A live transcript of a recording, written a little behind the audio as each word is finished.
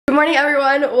Good morning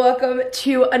everyone, welcome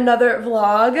to another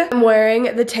vlog. I'm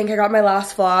wearing the tank I got in my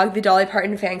last vlog, the Dolly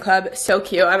Parton fan club, so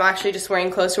cute. I'm actually just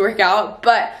wearing clothes to work out,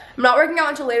 but I'm not working out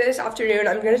until later this afternoon.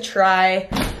 I'm gonna try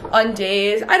on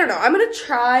days, I don't know, I'm gonna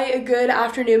try a good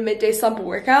afternoon midday slump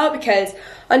workout because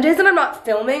on days that I'm not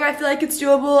filming, I feel like it's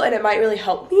doable and it might really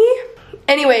help me.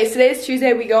 Anyways, today is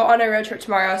Tuesday, we go on a road trip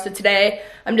tomorrow, so today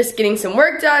I'm just getting some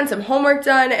work done, some homework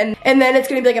done, and then it's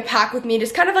gonna be like a pack with me,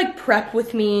 just kind of like prep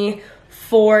with me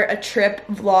for a trip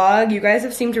vlog. You guys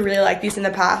have seemed to really like these in the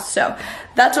past, so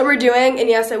that's what we're doing. And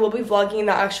yes, I will be vlogging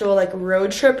the actual like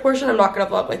road trip portion. I'm not gonna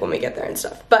vlog like when we get there and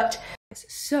stuff, but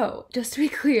so just to be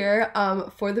clear,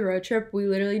 for the road trip we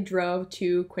literally drove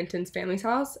to Quentin's family's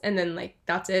house and then like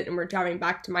that's it, and we're driving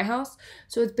back to my house.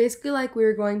 So it's basically like we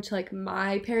were going to like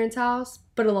my parents' house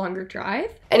but a longer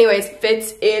drive. Anyways,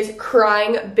 Fitz is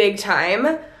crying big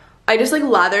time. I just like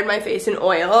lathered my face in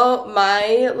oil.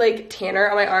 My like tanner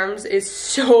on my arms is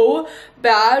so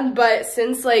bad, but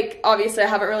since like obviously I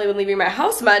haven't really been leaving my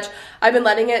house much, I've been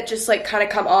letting it just like kind of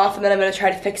come off, and then I'm gonna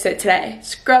try to fix it today.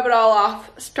 Scrub it all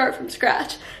off, start from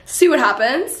scratch, see what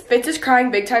happens. Fitz is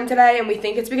crying big time today, and we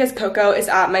think it's because Coco is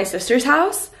at my sister's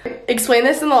house. Explained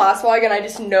this in the last vlog, and I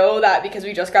just know that because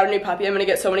we just got a new puppy, I'm gonna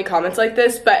get so many comments like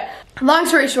this, but long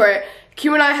story short,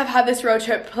 Q and I have had this road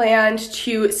trip planned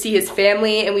to see his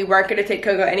family, and we weren't going to take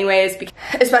Coco anyways, because,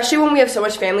 especially when we have so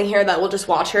much family here that will just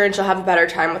watch her and she'll have a better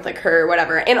time with like her or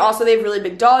whatever. And also they have really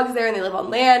big dogs there and they live on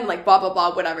land, like blah blah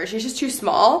blah whatever. She's just too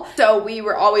small. So we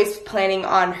were always planning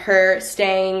on her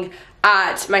staying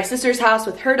at my sister's house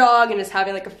with her dog and just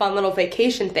having like a fun little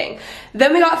vacation thing.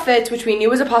 Then we got Fitz, which we knew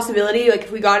was a possibility. Like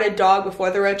if we got a dog before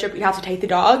the road trip, we'd have to take the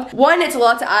dog. One, it's a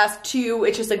lot to ask. Two,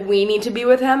 it's just like we need to be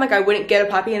with him. Like I wouldn't get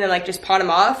a puppy and then like just pawn him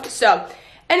off. So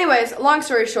anyways, long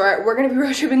story short, we're gonna be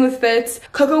road tripping with Fitz.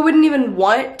 Coco wouldn't even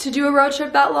want to do a road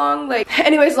trip that long. Like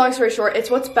anyways, long story short, it's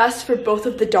what's best for both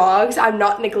of the dogs. I'm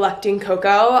not neglecting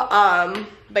Coco.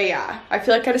 But yeah, I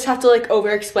feel like I just have to like over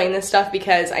explain this stuff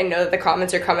because I know that the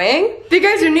comments are coming. If you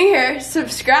guys are new here,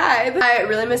 subscribe. I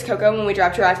really miss Coco when we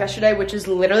dropped her off yesterday, which is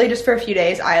literally just for a few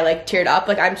days. I like teared up.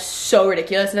 Like I'm so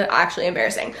ridiculous and it's actually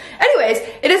embarrassing. Anyways,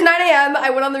 it is 9 a.m. I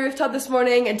went on the rooftop this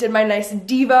morning and did my nice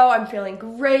Devo. I'm feeling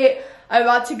great. I'm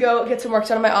about to go get some work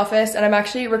done in my office, and I'm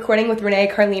actually recording with Renee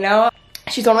Carlino.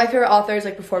 She's one of my favorite authors,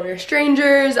 like Before We Were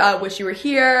Strangers, Wish You Were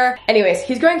Here. Anyways,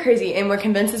 he's going crazy and we're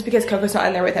convinced it's because Coco's not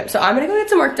in there with him. So I'm gonna go get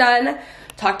some work done.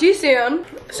 Talk to you soon.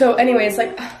 So anyways,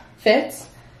 like, Fitz,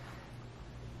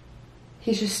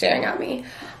 he's just staring at me.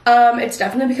 It's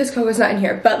definitely because Coco's not in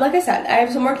here. But like I said, I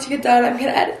have some work to get done. I'm gonna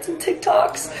edit some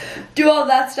TikToks, do all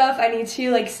that stuff. I need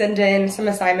to like send in some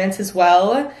assignments as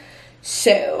well.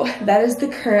 So that is the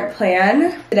current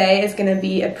plan. Today is gonna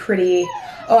be a pretty,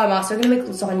 oh, I'm also gonna make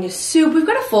lasagna soup. We've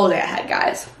got a full day ahead,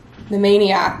 guys. The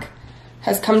maniac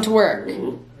has come to work.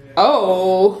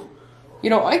 Oh,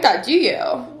 you don't like that, do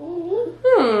you?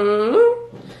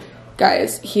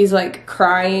 Guys, he's like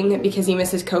crying because he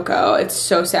misses Coco. It's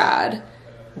so sad.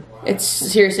 It's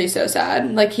seriously so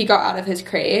sad. Like he got out of his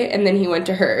crate and then he went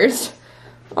to hers.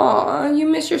 Aw, you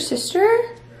miss your sister?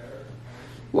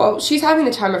 Well, she's having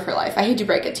the time of her life. I hate to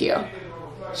break it to you.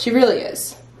 She really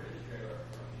is.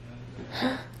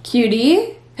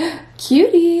 Cutie.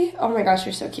 Cutie. Oh my gosh,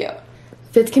 you're so cute.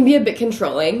 Fitz can be a bit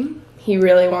controlling. He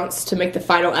really wants to make the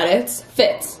final edits.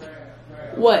 Fitz.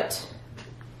 What?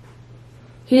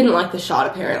 He didn't like the shot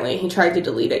apparently. He tried to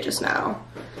delete it just now.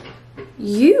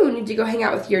 You need to go hang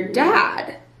out with your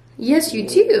dad. Yes, you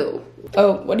do.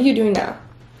 Oh, what are you doing now?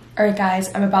 Alright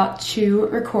guys, I'm about to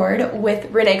record with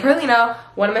Renee Carlino,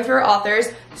 one of my favorite authors.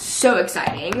 So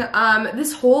exciting.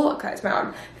 This whole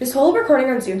recording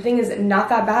on Zoom thing is not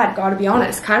that bad, gotta be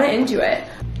honest. Kinda into it.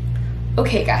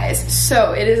 Okay guys,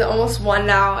 so it is almost 1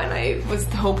 now, and I was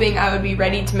hoping I would be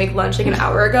ready to make lunch like an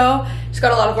hour ago. Just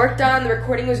got a lot of work done. The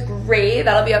recording was great.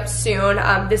 That'll be up soon.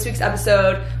 This week's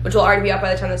episode, which will already be up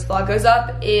by the time this vlog goes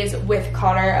up, is with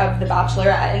Connor of The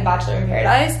Bachelorette and Bachelor in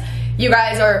Paradise. You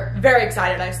guys are very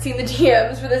excited. I've seen the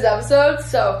DMs for this episode,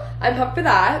 so I'm pumped for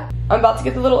that. I'm about to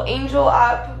get the little angel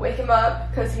up, wake him up,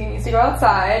 because he needs to go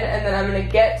outside, and then I'm gonna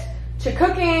get to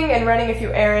cooking and running a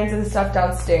few errands and stuff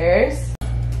downstairs.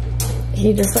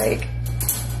 He just like,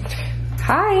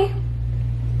 hi,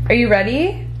 are you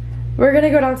ready? We're gonna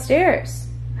go downstairs.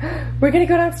 We're gonna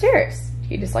go downstairs.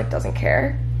 He just like doesn't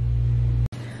care.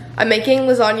 I'm making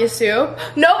lasagna soup.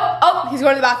 Nope, oh, he's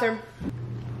going to the bathroom.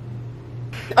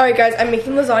 Alright guys, I'm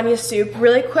making lasagna soup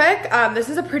really quick. This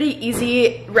is a pretty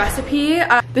easy recipe.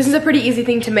 This is a pretty easy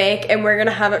thing to make, and we're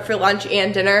gonna have it for lunch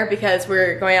and dinner because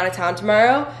we're going out of town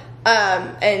tomorrow.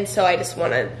 And so I just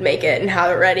want to make it and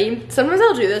have it ready. Sometimes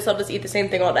I'll do this, I'll just eat the same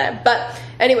thing all day. But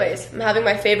anyways, I'm having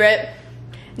my favorite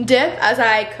dip as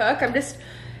I cook. I'm just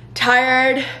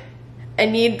tired, I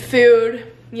need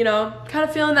food, you know, kind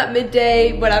of feeling that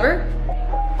midday whatever.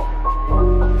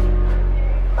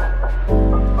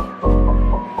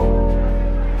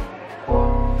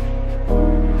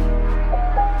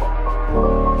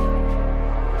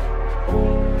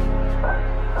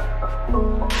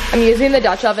 I'm using the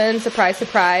Dutch oven, surprise,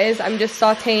 surprise. I'm just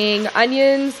sauteing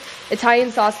onions, Italian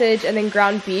sausage, and then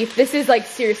ground beef. This is like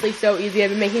seriously so easy. I've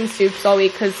been making soups all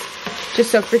week because it's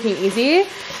just so freaking easy.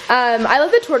 I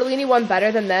love the tortellini one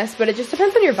better than this, but it just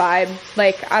depends on your vibe.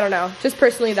 Like, I don't know. Just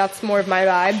personally, that's more of my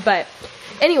vibe. But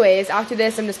anyways, after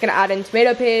this, I'm just gonna add in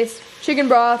tomato paste, chicken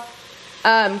broth,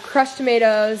 crushed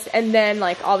tomatoes, and then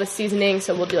like all the seasoning.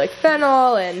 So we'll do like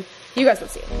fennel, and you guys will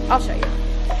see. I'll show you.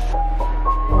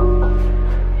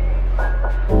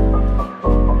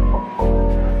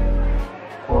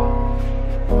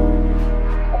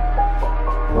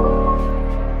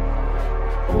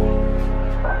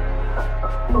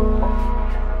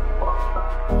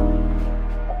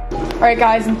 Alright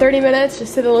guys, in 30 minutes,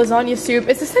 just to the lasagna soup.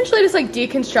 It's essentially just like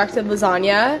deconstructed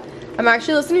lasagna. I'm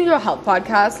actually listening to a health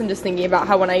podcast and just thinking about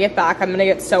how when I get back, I'm gonna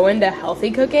get so into healthy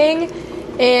cooking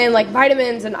and like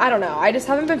vitamins, and I don't know. I just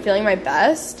haven't been feeling my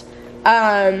best,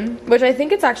 which I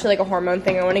think it's actually like a hormone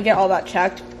thing. I want to get all that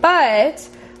checked, but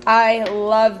I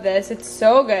love this. It's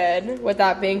so good. With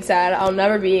that being said, I'll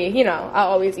never be, you know, I'll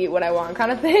always eat what I want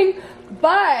kind of thing,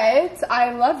 but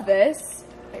I love this.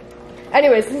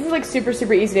 Anyways, this is like super,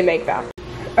 super easy to make though.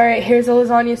 All right, here's a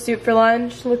lasagna soup for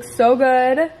lunch. Looks so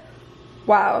good.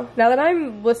 Wow. Now that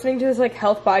I'm listening to this like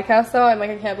health podcast though, I'm like,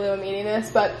 I can't believe I'm eating this,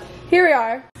 but here we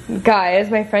are. Guys,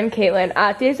 my friend Caitlin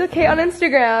at Days with Kate on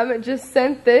Instagram just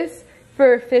sent this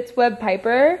for Fitzweb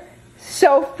Piper.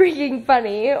 So freaking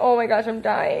funny. Oh my gosh, I'm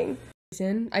dying.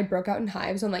 I broke out in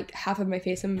hives on like half of my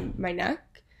face and my neck.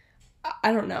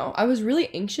 I don't know. I was really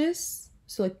anxious.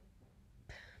 So like,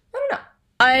 I don't know.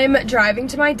 I'm driving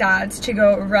to my dad's to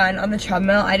go run on the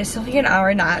treadmill. I just took like an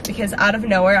hour nap because out of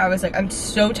nowhere I was like, I'm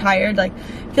so tired. Like,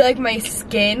 I feel like my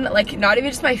skin, like not even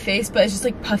just my face, but it's just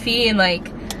like puffy and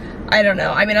like, I don't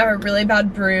know. I mean, I have a really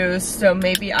bad bruise, so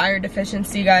maybe iron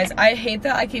deficiency, guys. I hate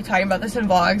that I keep talking about this in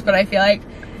vlogs, but I feel like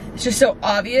it's just so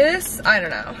obvious. I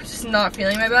don't know, just not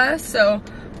feeling my best. So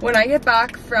when I get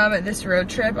back from this road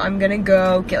trip, I'm gonna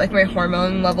go get like my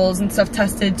hormone levels and stuff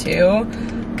tested too.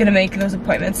 Gonna make those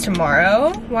appointments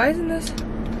tomorrow. Why isn't this?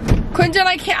 Quinton,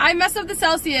 I messed up the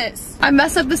Celsius. I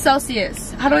messed up the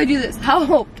Celsius. How do I do this?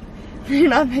 Help. You're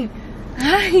not being,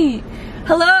 hi.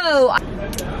 Hello.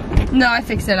 No, I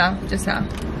fixed it now, just now.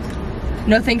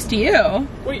 No thanks to you.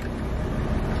 Wait.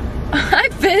 Hi,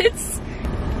 Fitz.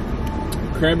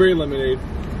 Cranberry lemonade.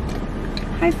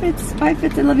 Hi, Fitz. Bye,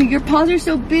 Fitz. I love you. Your paws are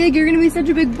so big. You're gonna be such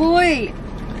a big boy.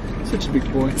 Such a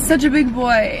big boy. Such a big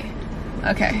boy.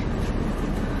 Okay.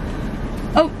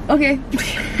 Oh, okay.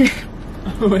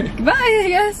 Oh, wait. Goodbye, I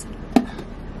guess.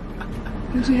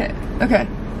 What'd you hit? Okay.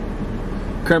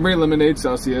 Cranberry lemonade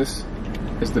Celsius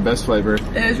is the best flavor.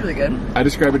 It is really good. I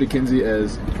describe it to Kenzie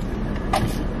as...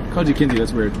 Called you Kenzie,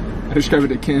 that's weird. I describe it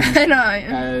to Kenzie I know.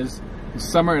 as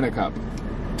summer in a cup.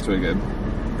 It's really good.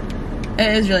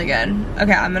 It is really good.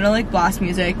 Okay, I'm gonna like blast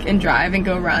music and drive and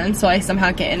go run so I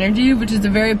somehow get energy, which is a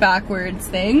very backwards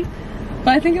thing,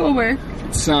 but I think it will work.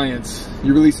 It's science.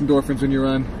 You release endorphins when you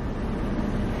run.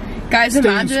 Guys,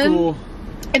 Stay in school.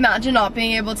 imagine not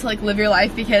being able to like live your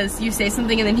life because you say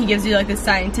something and then he gives you like the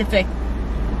scientific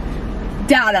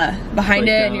data behind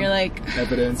it and you're like,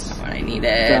 evidence. that's what I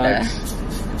needed.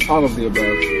 Facts. All of the above.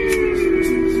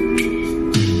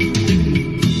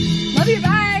 Love you,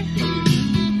 bye.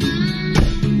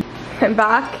 I'm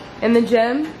back in the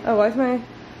gym. Oh, why is my,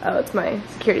 oh, it's my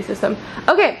security system.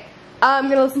 Okay, I'm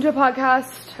gonna listen to a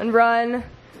podcast and run.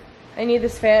 I need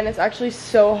this fan. It's actually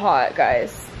so hot,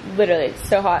 guys. Literally, it's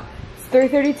so hot. It's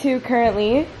 3:32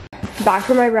 currently. Back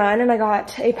from my run, and I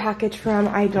got a package from,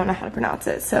 I don't know how to pronounce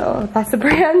it, so that's the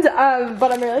brand.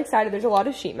 But I'm really excited. There's a lot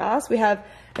of sheet masks. We have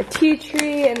a tea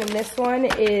tree, and then this one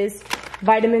is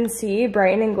vitamin C,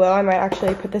 brighten and glow. I might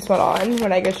actually put this one on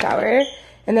when I go shower.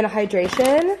 And then a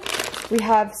hydration. We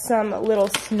have some little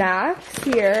snacks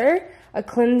here. A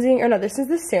cleansing, or no, this is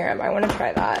the serum. I want to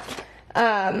try that.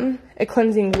 A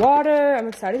cleansing water. I'm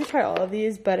excited to try all of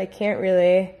these, but I can't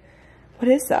really, what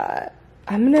is that?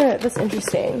 That's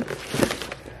interesting.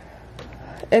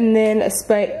 And then a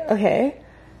okay.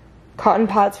 Cotton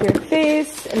pads for your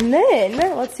face. And then,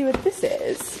 let's see what this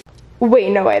is.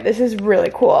 Wait, no way, this is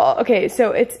really cool. Okay,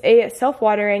 so it's a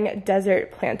self-watering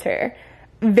desert planter.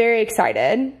 Very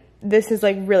excited. this is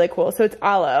like really cool. So it's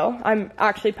aloe. I'm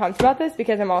actually pumped about this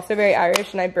because I'm also very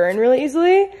Irish and I burn really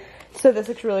easily. So this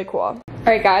looks really cool. All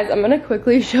right guys, I'm gonna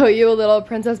quickly show you a little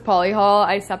Princess Polly haul.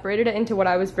 I separated it into what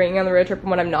I was bringing on the road trip and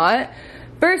what I'm not.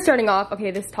 First, starting off,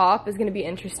 okay, this top is gonna be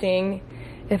interesting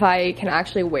if I can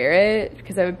actually wear it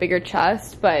because I have a bigger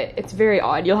chest, but it's very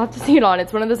odd. You'll have to see it on.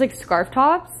 It's one of those like scarf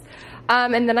tops.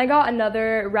 And then I got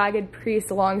another Ragged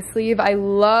Priest long sleeve. I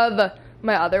love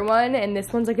my other one, and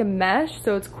this one's like a mesh,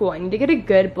 so it's cool. I need to get a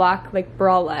good black like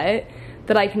bralette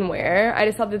that I can wear. I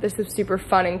just thought that this was super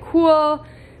fun and cool.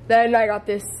 Then I got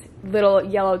this little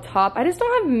yellow top. I just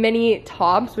don't have many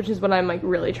tops, which is what I'm like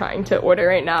really trying to order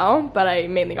right now, but I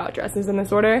mainly got dresses in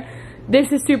this order.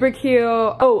 This is super cute.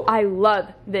 Oh, I love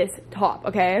this top,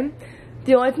 okay?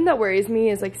 The only thing that worries me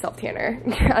is like self-tanner.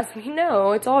 As we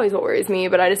know, it's always what worries me,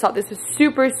 but I just thought this was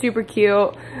super, super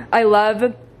cute. I love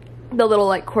the little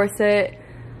like corset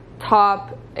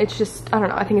top. It's just, I don't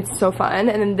know, I think it's so fun.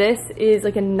 And then this is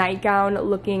like a nightgown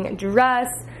looking dress.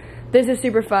 This is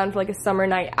super fun for like a summer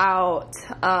night out,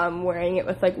 wearing it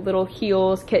with like little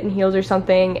heels, kitten heels or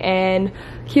something, and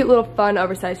cute little fun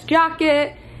oversized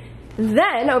jacket.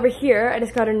 Then over here, I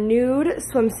just got a nude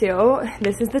swimsuit.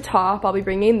 This is the top, I'll be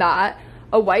bringing that.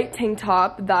 A white tank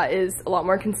top that is a lot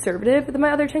more conservative than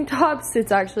my other tank tops.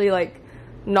 It's actually like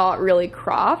not really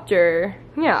cropped, or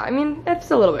yeah, I mean,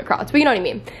 it's a little bit cropped, but you know what I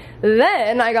mean.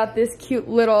 Then I got this cute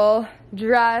little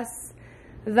dress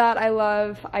that I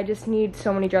love. I just need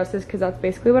so many dresses because that's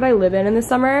basically what I live in the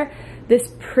summer.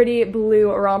 This pretty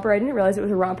blue romper. I didn't realize it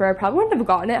was a romper. I probably wouldn't have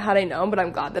gotten it had I known, but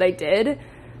I'm glad that I did.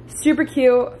 Super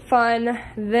cute, fun.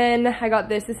 Then I got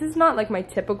this. This is not like my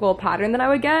typical pattern that I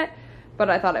would get,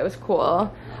 but I thought it was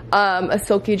cool. A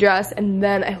silky dress, and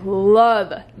then I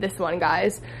love this one,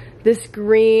 guys. This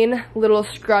green little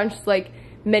scrunched like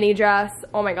mini dress.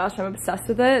 Oh my gosh, I'm obsessed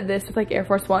with it. This with like Air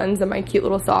Force Ones and my cute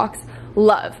little socks.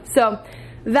 Love. So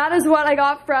that is what I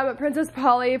got from Princess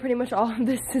Polly. Pretty much all of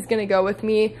this is gonna go with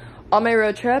me on my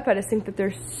road trip. I just think that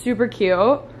they're super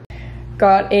cute.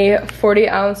 Got a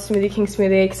 40-ounce Smoothie King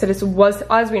smoothie because I just was,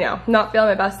 as we know, not feeling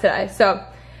my best today. So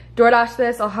DoorDash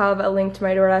this. I'll have a link to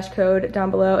my DoorDash code down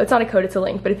below. It's not a code, it's a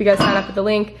link. But if you guys sign up with the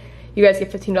link, you guys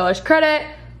get $15 credit.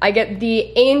 I get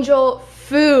the angel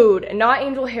food and not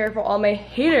angel hair for all my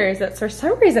haters. That for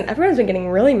some reason, everyone's been getting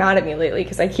really mad at me lately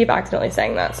because I keep accidentally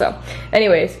saying that. So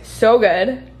anyways, so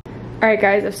good. All right,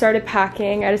 guys, I've started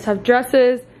packing. I just have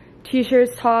dresses,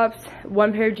 t-shirts, tops,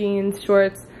 one pair of jeans,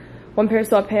 shorts, one pair of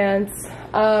sweatpants,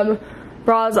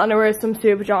 bras, underwear,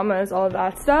 swimsuit, pajamas, all of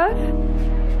that stuff.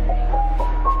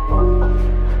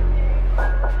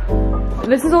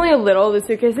 This is only a little. The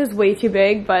suitcase is way too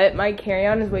big, but my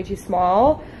carry-on is way too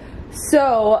small.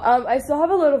 So I still have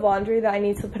a load of laundry that I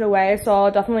need to put away, so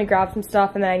I'll definitely grab some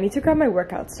stuff, and then I need to grab my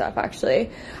workout stuff,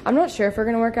 actually. I'm not sure if we're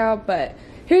gonna work out, but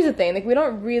here's the thing, like, we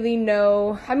don't really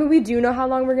know. I mean, we do know how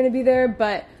long we're gonna be there,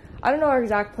 but I don't know our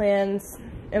exact plans,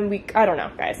 and I don't know,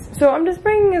 guys. So I'm just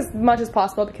bringing as much as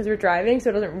possible because we're driving, so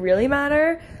it doesn't really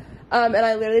matter. And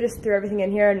I literally just threw everything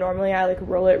in here, and normally I like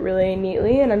roll it really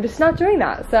neatly, and I'm just not doing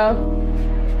that, so.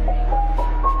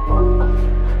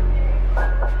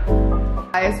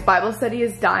 Guys, Bible study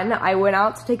is done. I went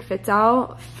out to take Fitz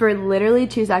out for literally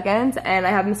 2 seconds, and I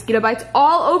have mosquito bites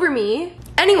all over me.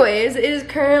 Anyways, it is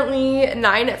currently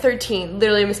 9:13,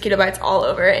 literally mosquito bites all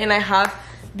over, and I have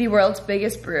the world's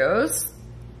biggest bruise.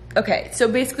 Okay, so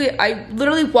basically I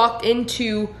literally walked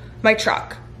into my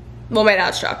truck, well, my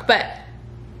dad's truck, but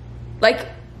like,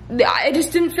 I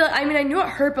just didn't feel, I mean, I knew it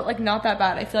hurt, but like not that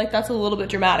bad. I feel like that's a little bit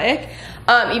dramatic,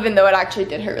 even though it actually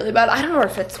did hurt really bad. I don't know where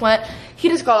Fitz went. He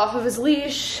just got off of his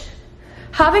leash.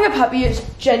 Having a puppy is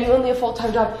genuinely a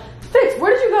full-time job. Fitz,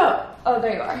 where did you go? Oh,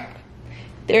 there you are.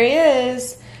 There he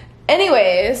is.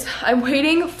 Anyways, I'm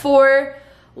waiting for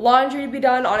laundry to be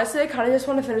done. Honestly, I kind of just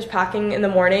want to finish packing in the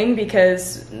morning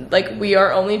because like we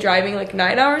are only driving like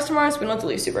 9 hours tomorrow, so we don't have to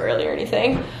leave super early or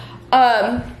anything.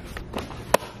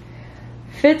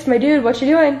 Fitz, my dude, what you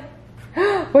doing?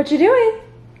 What you doing?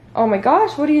 Oh my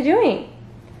gosh, what are you doing?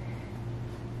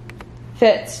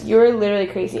 Fitz, you're literally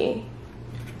crazy.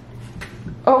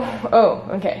 Oh,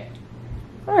 okay.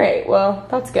 All right, well,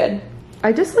 that's good.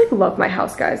 I just like love my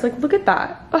house, guys. Like, look at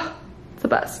that. Oh, it's the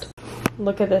best.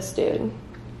 Look at this, dude.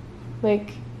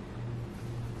 Like,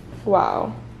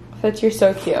 wow. Fitz, you're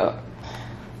so cute.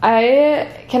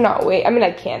 I cannot wait. I mean,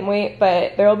 I can wait,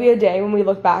 but there will be a day when we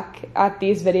look back at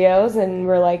these videos and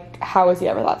we're like, how was he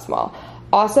ever that small?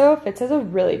 Also, Fitz has a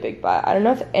really big butt. I don't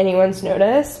know if anyone's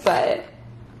noticed, but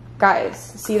guys,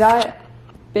 see that?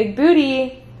 Big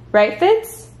booty, right,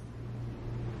 Fitz?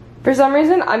 For some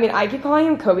reason, I mean, I keep calling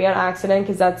him Kobe on accident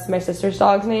because that's my sister's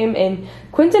dog's name, and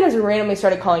Quentin has randomly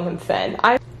started calling him Finn.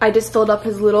 I just filled up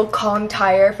his little Kong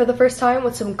tire for the first time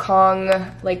with some Kong,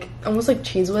 like, almost like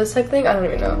Cheese Whiz type thing. I don't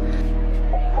even know.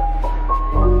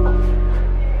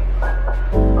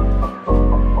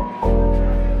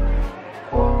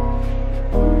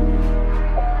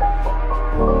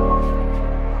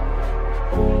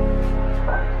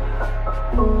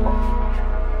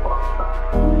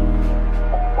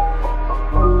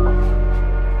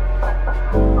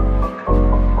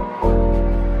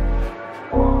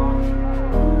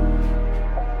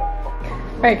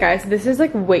 Alright guys, this is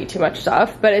like way too much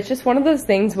stuff, but it's just one of those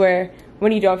things where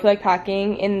when you don't feel like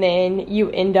packing and then you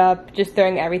end up just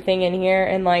throwing everything in here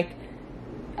and like,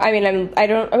 I mean,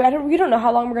 we don't know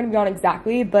how long we're going to be on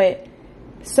exactly, but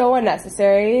so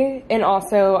unnecessary. And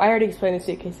also, I already explained the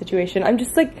suitcase situation. I'm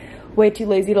just like way too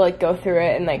lazy to like go through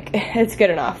it and like, it's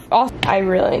good enough. Also, I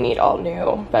really need all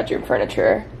new bedroom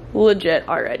furniture, legit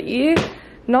already.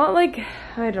 Not like,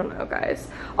 I don't know guys.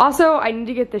 Also, I need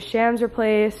to get the shams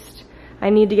replaced. I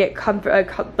need to get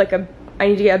I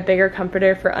need to get a bigger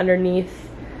comforter for underneath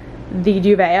the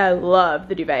duvet. I love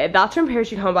the duvet. That's from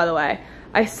Parachute Home, by the way.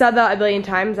 I said that a billion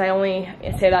times. I only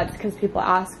say that just because people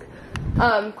ask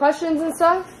questions and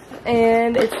stuff,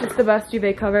 and it's just the best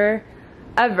duvet cover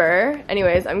ever.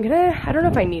 Anyways, I don't know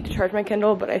if I need to charge my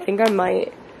Kindle, but I think I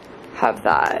might have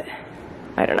that.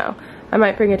 I don't know. I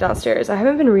might bring it downstairs. I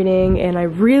haven't been reading, and I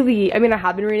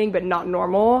have been reading, but not my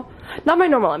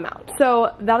normal amount.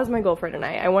 So that is my goal for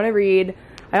tonight. I want to read.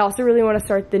 I also really want to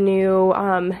start the new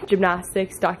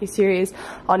gymnastics docuseries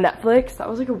on Netflix. That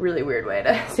was like a really weird way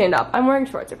to stand up. I'm wearing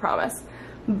shorts, I promise.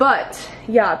 But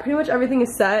yeah, pretty much everything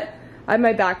is set. I have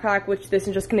my backpack, which this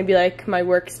is just going to be like my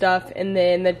work stuff, and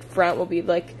then the front will be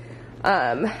like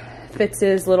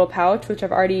Fitz's little pouch, which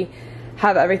I've already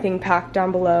have everything packed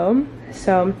down below.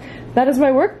 So that is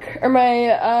my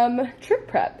trip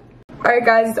prep. Alright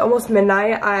guys, it's almost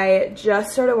midnight. I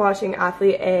just started watching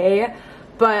Athlete A,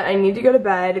 but I need to go to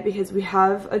bed because we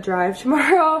have a drive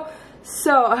tomorrow.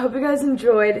 So I hope you guys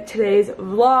enjoyed today's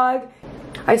vlog.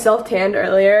 I self-tanned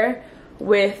earlier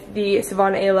with the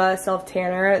Savannah Ayla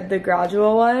self-tanner, the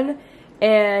gradual one,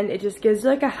 and it just gives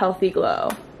like a healthy glow.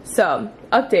 So,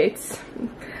 updates.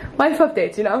 Life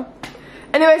updates, you know?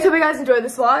 Anyways, hope you guys enjoyed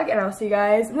this vlog, and I'll see you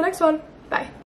guys in the next one. Bye.